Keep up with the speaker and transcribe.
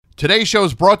Today's show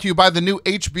is brought to you by the new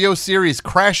HBO series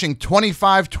Crashing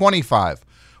 2525.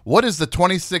 What is the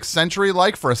 26th century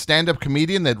like for a stand-up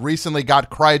comedian that recently got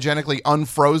cryogenically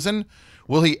unfrozen?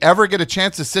 Will he ever get a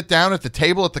chance to sit down at the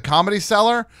table at the Comedy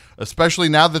Cellar, especially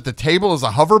now that the table is a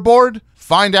hoverboard?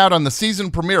 Find out on the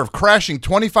season premiere of Crashing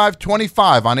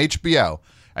 2525 on HBO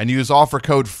and use offer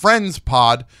code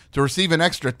FRIENDSPOD to receive an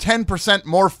extra 10%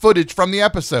 more footage from the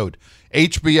episode.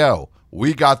 HBO,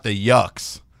 we got the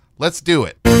yucks. Let's do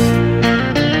it.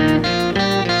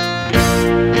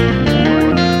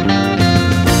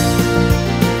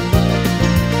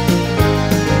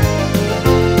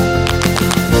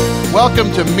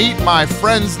 Welcome to Meet My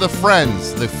Friends, the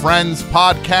Friends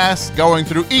podcast, going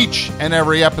through each and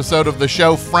every episode of the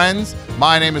show Friends.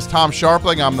 My name is Tom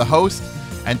Sharpling. I'm the host,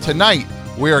 and tonight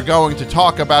we are going to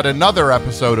talk about another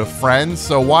episode of Friends.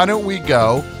 So why don't we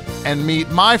go and meet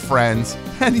my friends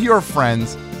and your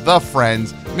friends, the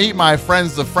Friends. Meet my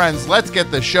friends, the Friends. Let's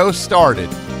get the show started.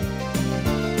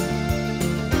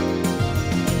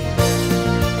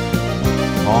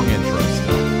 Long intro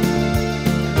still.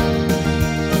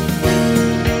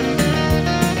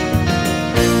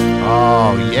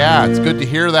 Oh, yeah, it's good to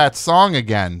hear that song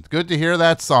again. Good to hear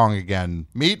that song again.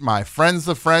 Meet My Friends,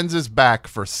 the Friends is back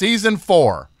for Season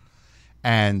 4.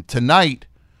 And tonight,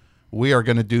 we are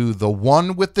going to do The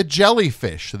One with the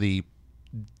Jellyfish, the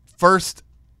first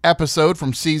episode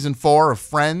from Season 4 of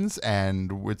Friends,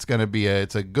 and it's going to be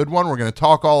it's a good one. We're going to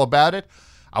talk all about it.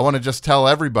 I want to just tell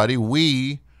everybody,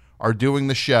 we are doing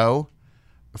the show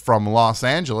from Los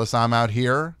Angeles. I'm out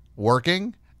here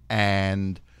working,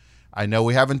 and I know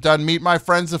we haven't done Meet My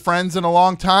Friends, the Friends in a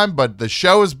long time, but the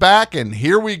show is back, and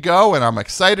here we go, and I'm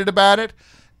excited about it.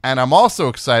 And I'm also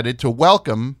excited to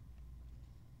welcome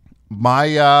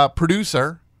my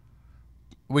producer.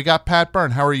 We got Pat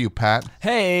Byrne. How are you, Pat?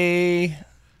 Hey,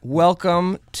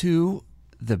 welcome to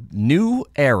the new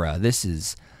era. This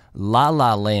is La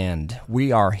La Land.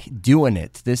 We are doing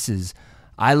it. This is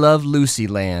I Love Lucy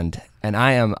Land, and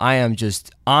I am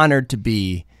just honored to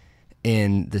be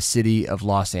in the city of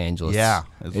Los Angeles. Yeah.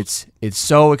 It's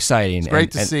so exciting. It's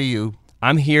great to see you.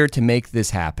 I'm here to make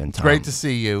this happen, Tom. It's great to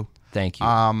see you. Thank you.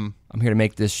 I'm here to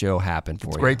make this show happen for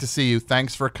you. It's great to see you.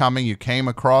 Thanks for coming. You came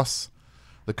across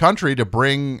the country to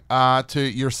bring to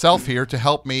yourself here to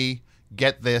help me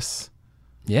get this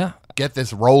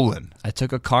rolling. I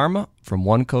took a karma from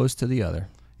one coast to the other.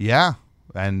 Yeah.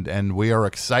 And we are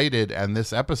excited, and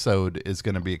this episode is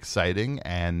going to be exciting,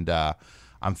 and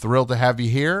I'm thrilled to have you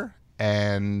here.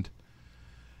 And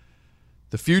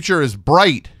the future is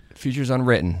bright. The future's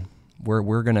unwritten.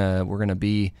 We're gonna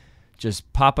be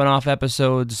just popping off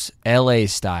episodes LA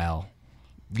style.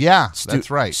 Yeah, that's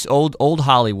right. Old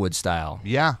Hollywood style.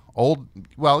 Yeah,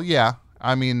 well, yeah.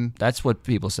 I mean, that's what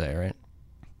people say, right?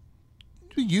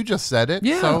 You just said it.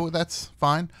 Yeah. So that's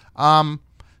fine.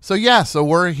 So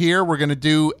we're here. We're gonna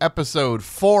do episode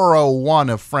 401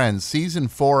 of Friends, season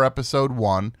 4, episode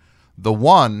 1, The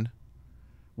One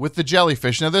with the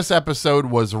Jellyfish. Now, this episode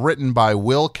was written by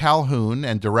Will Calhoun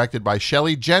and directed by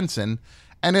Shelley Jensen,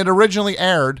 and it originally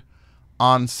aired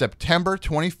on September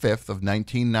 25th of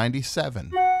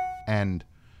 1997. And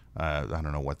I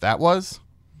don't know what that was,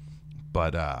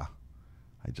 but I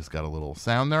just got a little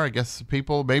sound there. I guess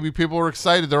maybe people are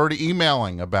excited. They're already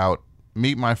emailing about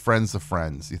Meet My Friends, the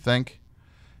Friends. You think?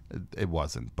 It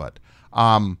wasn't, but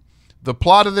the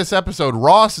plot of this episode: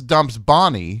 Ross dumps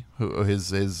Bonnie,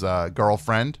 his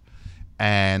girlfriend,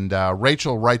 and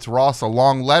Rachel writes Ross a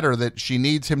long letter that she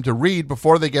needs him to read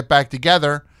before they get back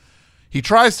together. He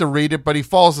tries to read it, but he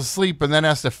falls asleep and then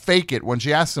has to fake it when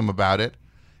she asks him about it.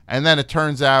 And then it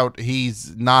turns out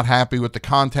he's not happy with the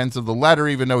contents of the letter,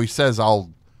 even though he says,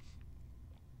 I'll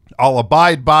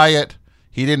abide by it.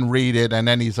 He didn't read it, and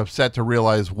then he's upset to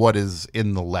realize what is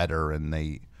in the letter,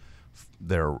 and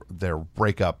their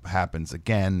breakup happens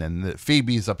again. And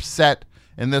Phoebe's upset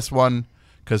in this one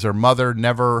because her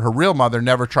real mother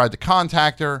never tried to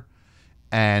contact her,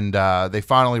 and they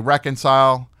finally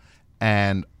reconcile.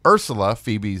 And Ursula,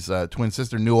 Phoebe's twin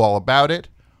sister, knew all about it.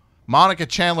 Monica,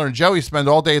 Chandler, and Joey spend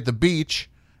all day at the beach,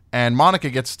 and Monica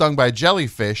gets stung by a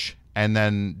jellyfish, and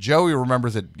then Joey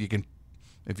remembers that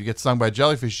if you get stung by a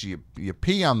jellyfish, you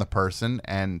pee on the person,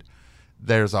 and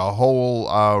there's a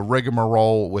whole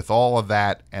rigmarole with all of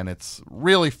that, and it's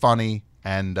really funny,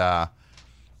 and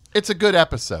it's a good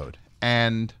episode.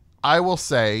 And I will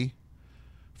say,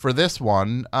 for this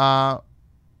one,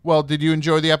 did you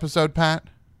enjoy the episode, Pat?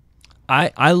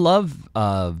 I love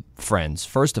Friends.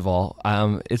 First of all,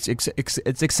 it's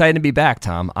exciting to be back,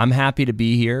 Tom. I'm happy to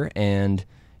be here, and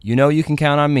you can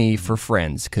count on me for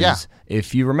Friends. Because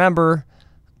if you remember,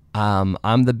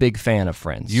 I'm the big fan of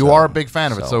Friends. You are a big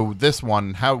fan of it. So this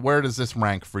one, where does this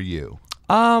rank for you?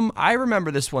 I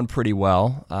remember this one pretty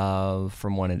well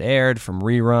from when it aired, from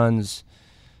reruns.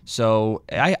 So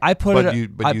I put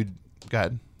it. Go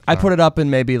ahead. I put it up in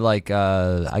maybe like in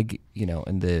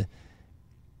the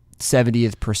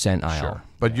 70th percentile. Sure.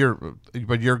 But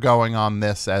you're going on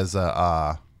this as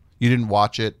a you didn't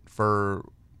watch it for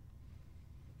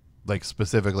like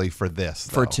specifically for this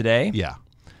for though. Today. Yeah.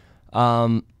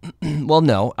 Well,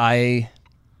 no.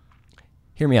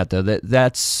 Hear me out though.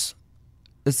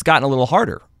 It's gotten a little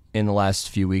harder in the last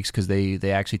few weeks because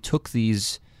they actually took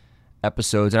these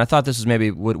episodes, and I thought this was maybe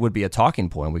would be a talking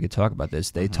point. We could talk about this.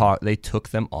 They took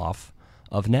them off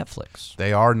of Netflix.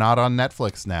 They are not on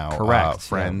Netflix now. Correct.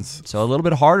 Friends. Yeah. So a little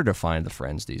bit harder to find the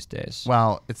Friends these days.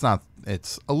 Well, it's not.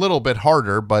 It's a little bit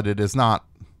harder, but it is not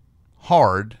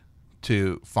hard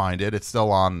to find it. It's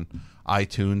still on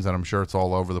iTunes, and I'm sure it's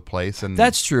all over the place. And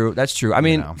that's true. I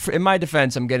mean, in my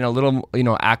defense, I'm getting a little,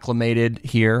 acclimated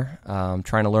here.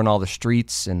 Trying to learn all the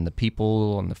streets and the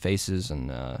people and the faces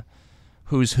and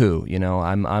who's who.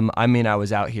 I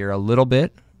was out here a little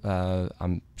bit.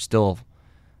 I'm still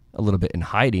a little bit in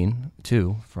hiding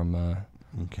too from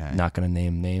not going to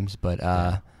name names,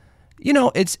 but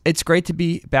it's great to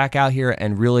be back out here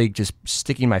and really just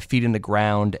sticking my feet in the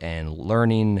ground and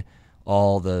learning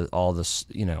all the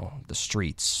the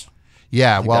streets.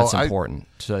 Yeah, well, that's important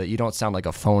so that you don't sound like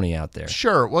a phony out there.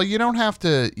 Sure. Well, you don't have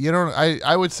to.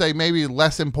 I would say maybe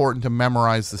less important to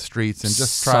memorize the streets and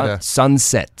just try to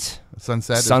Sunset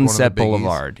is one of the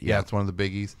Boulevard. Yeah, it's one of the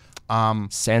biggies.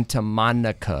 Santa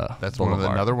Monica. That's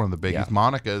Boulevard. another one of the biggies. Yeah.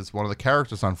 Monica is one of the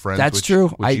characters on Friends. That's true.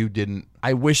 Which you didn't.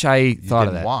 I wish I thought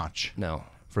of that. Watch. No.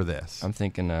 For this, I'm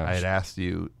thinking. I had asked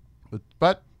you,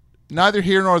 but neither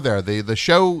here nor there. The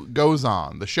show goes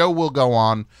on. The show will go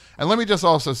on. And let me just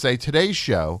also say, today's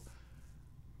show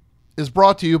is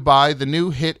brought to you by the new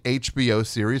hit HBO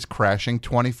series Crashing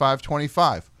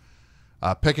 2525.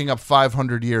 Picking up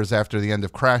 500 years after the end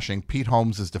of Crashing, Pete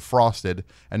Holmes is defrosted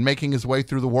and making his way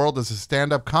through the world as a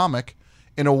stand-up comic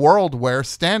in a world where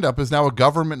stand-up is now a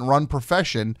government-run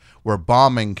profession where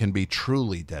bombing can be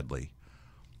truly deadly.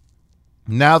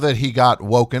 Now that he got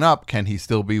woken up, can he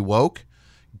still be woke?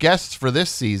 Guests for this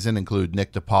season include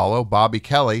Nick DiPaolo, Bobby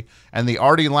Kelly, and the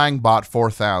Artie Lang Bot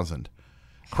 4000.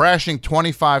 Crashing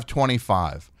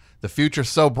 2525. The future's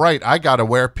so bright, I gotta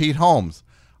wear Pete Holmes.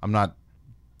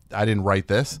 I didn't write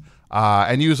this.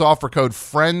 And use offer code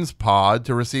FRIENDSPOD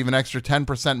to receive an extra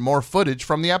 10% more footage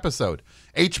from the episode.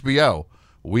 HBO,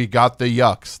 we got the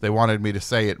yucks. They wanted me to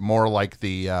say it more like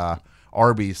the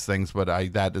Arby's things, but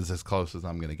that is as close as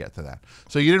I'm going to get to that.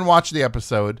 So you didn't watch the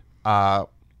episode.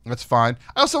 That's fine.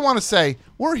 I also want to say,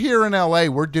 we're here in LA.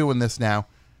 We're doing this now.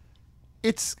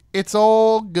 It's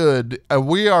all good.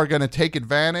 We are going to take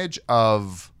advantage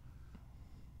of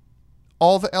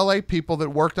all the LA people that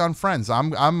worked on Friends.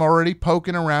 I'm already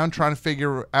poking around trying to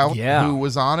figure out who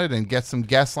was on it and get some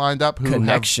guests lined up who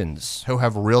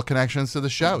have real connections to the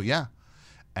show. Yeah.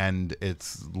 And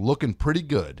it's looking pretty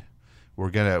good. We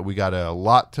got a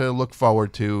lot to look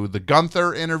forward to. The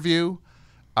Gunther interview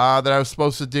that I was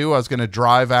supposed to do, I was going to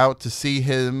drive out to see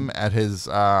him at his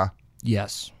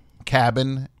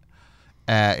cabin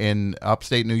in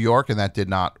upstate New York, and that did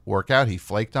not work out. He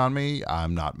flaked on me.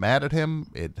 I'm not mad at him.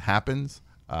 It happens.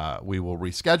 We will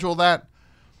reschedule that.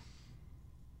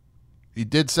 He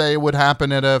did say it would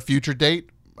happen at a future date.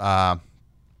 We'll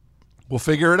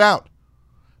figure it out.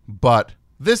 But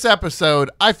this episode,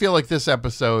 I feel like this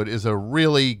episode is a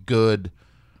really good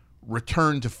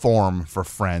return to form for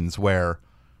Friends, where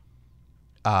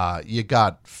you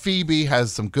got Phoebe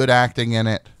has some good acting in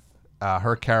it.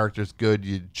 Her character's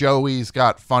good. Joey's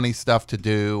got funny stuff to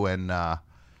do, and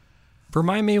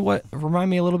remind me a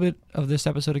little bit of this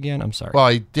episode again. I'm sorry. Well,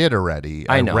 I did already.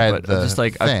 I know, read but the just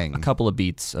like thing. A couple of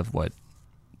beats of what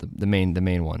the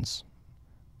main ones.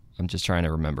 I'm just trying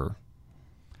to remember.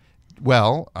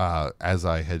 Well, as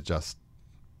I had just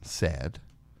said,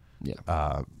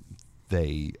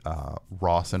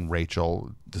 Ross and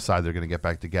Rachel decide they're going to get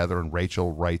back together, and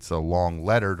Rachel writes a long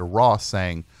letter to Ross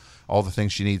saying all the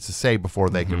things she needs to say before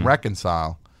they can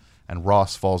reconcile, and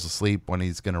Ross falls asleep when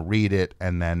he's going to read it,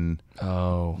 and then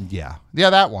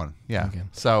that one, okay.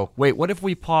 So wait, what if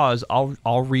we pause? I'll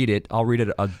read it. I'll read it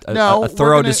a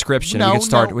thorough description. We can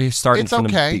start from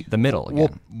the middle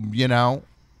again. Well,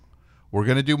 we're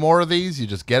going to do more of these. You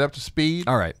just get up to speed.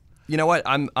 All right. You know what?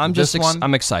 I'm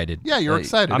excited. Yeah, you're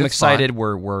excited. I'm it's excited.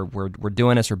 Fine. We're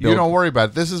doing this. We're building. You don't worry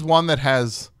about it. This is one that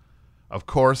has, of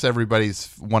course,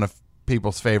 one of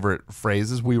people's favorite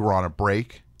phrases. We were on a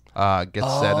break.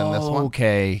 Gets said in this one.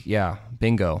 Okay. Yeah.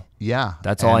 Bingo. Yeah.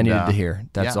 That's all I And, needed to hear.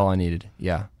 That's yeah. all I needed.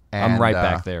 Yeah. And, I'm right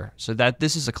back there. So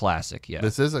this is a classic. Yeah.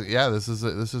 This is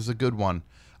a good one.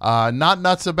 Not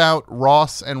nuts about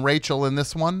Ross and Rachel in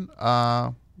this one.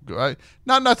 Not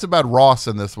nuts about Ross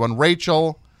in this one.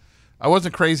 Rachel, I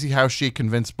wasn't crazy how she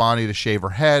convinced Bonnie to shave her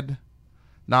head.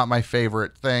 Not my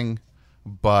favorite thing,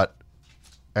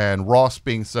 and Ross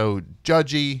being so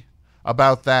judgy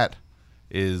about that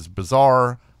is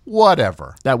bizarre.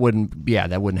 Whatever. That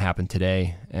wouldn't happen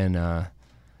today. And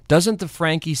doesn't the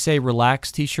Frankie Say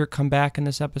Relax t-shirt come back in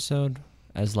this episode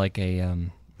as like a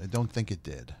I don't think it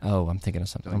did. Oh, I'm thinking of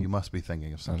something. You must be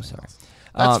thinking of something sorry. else.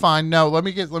 That's fine. No, let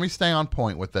me stay on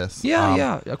point with this.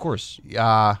 Yeah, of course.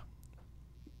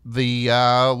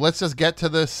 Let's just get to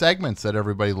the segments that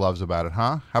everybody loves about it,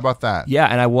 huh? How about that? Yeah,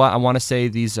 and I want to say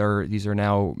these are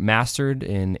now mastered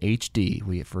in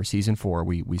HD. For season 4,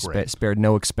 we spared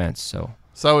no expense.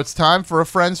 So it's time for a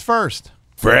Friends First.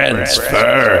 Friends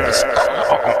First.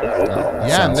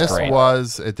 Yeah, and this great.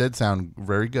 it did sound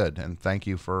very good, and thank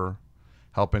you for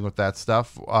helping with that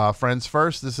stuff. Friends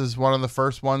First. This is one of the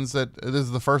first ones this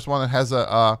is the first one that has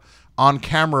a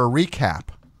on-camera recap.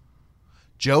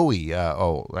 Joey,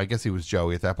 I guess he was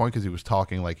Joey at that point because he was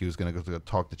talking like he was going to go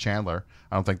talk to Chandler.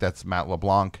 I don't think that's Matt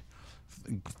LeBlanc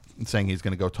saying he's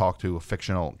going to go talk to a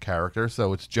fictional character.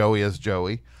 So it's Joey as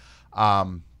Joey,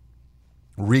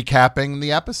 recapping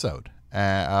the episode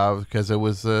because it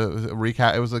was a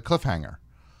recap. It was a cliffhanger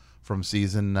from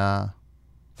season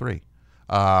 3.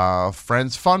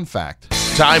 Friends fun fact.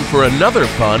 Time for another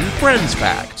fun Friends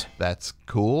fact. That's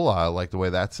cool. I like the way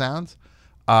that sounds.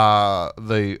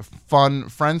 The fun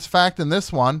Friends fact in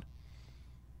this one,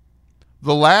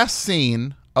 the last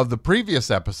scene of the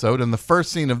previous episode and the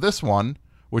first scene of this one,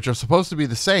 which are supposed to be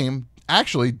the same,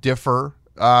 actually differ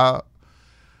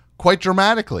quite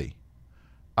dramatically.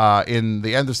 In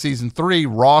the end of season 3,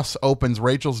 Ross opens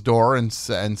Rachel's door and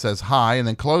says hi and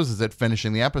then closes it,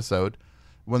 finishing the episode.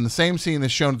 When the same scene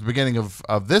is shown at the beginning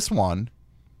of this one,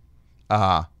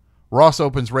 Ross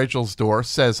opens Rachel's door,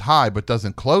 says hi, but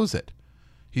doesn't close it.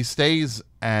 He stays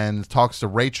and talks to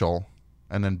Rachel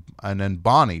and then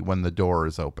Bonnie when the door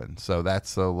is open. So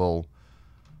that's a little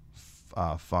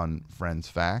fun Friends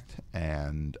fact.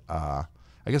 And I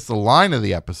guess the line of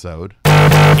the episode.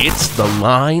 It's the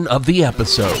line of the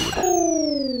episode.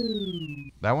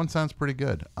 That one sounds pretty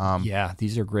good. Yeah,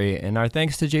 these are great. And our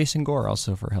thanks to Jason Gore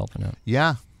also for helping out.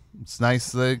 Yeah, it's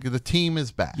nice. The team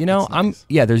is back. You know, It's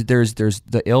nice. There's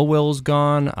the ill will's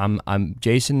gone. I'm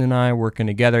Jason and I working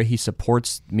together. He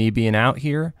supports me being out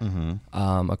here. Mm-hmm.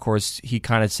 Of course, he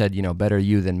kind of said, better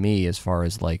you than me as far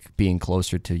as like being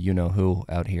closer to who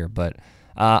out here. But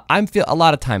I'm feel a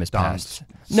lot of time has passed.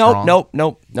 strong.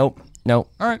 Nope. All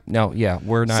right. No, yeah,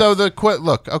 we're not. So the quote.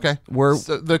 Look, okay.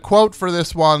 So the quote for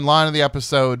this one line of the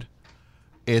episode.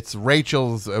 It's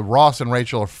Rachel's Ross and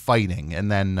Rachel are fighting,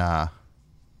 and then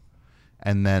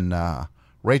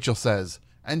Rachel says,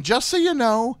 "And just so you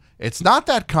know, it's not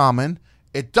that common.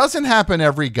 It doesn't happen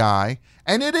every guy,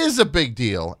 and it is a big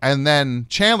deal." And then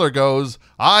Chandler goes,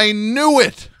 "I knew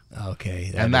it."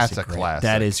 Okay, And that's a classic.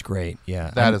 That is great. Yeah,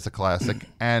 That is a classic.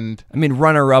 And I mean,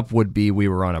 runner up would be we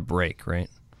were on a break, right?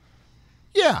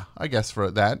 yeah, I guess for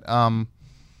that.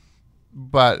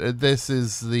 But this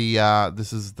is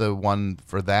the one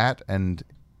for that, and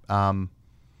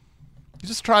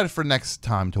just try for next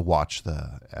time to watch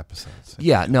the episodes.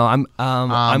 Yeah, no, I'm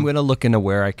gonna look into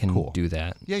where I can do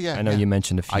that. Yeah. I know you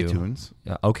mentioned a few. iTunes.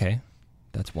 Yeah, okay,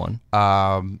 that's one.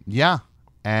 Yeah,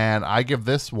 and I give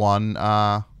this one.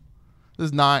 This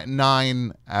is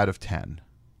 9 out of 10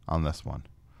 on this one.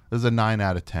 This is a 9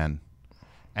 out of 10.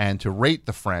 And to rate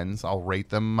the Friends, I'll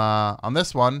rate them on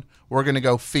this one. We're going to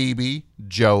go Phoebe,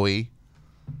 Joey,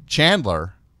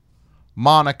 Chandler,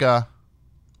 Monica,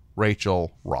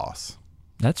 Rachel, Ross.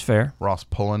 That's fair. Ross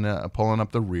pulling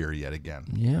up the rear yet again.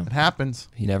 Yeah. It happens.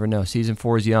 You never know. Season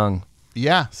 4 is young.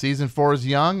 Yeah, season 4 is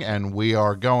young, and we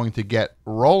are going to get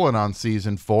rolling on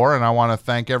season 4. And I want to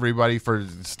thank everybody for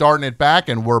starting it back,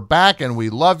 and we're back, and we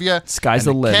love you. Sky's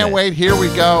the And limit. Can't wait. Here we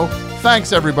go.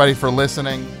 Thanks, everybody, for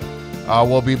listening.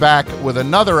 We'll be back with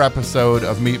another episode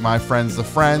of Meet My Friends, the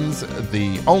Friends,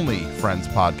 the only Friends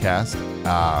podcast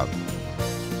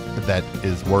that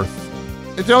is worth...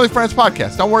 It's the only Friends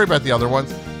podcast. Don't worry about the other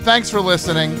ones. Thanks for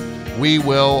listening. We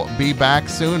will be back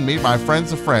soon. Meet My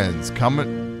Friends, the Friends.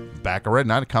 Coming back already.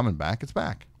 Not coming back. It's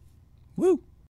back. Woo.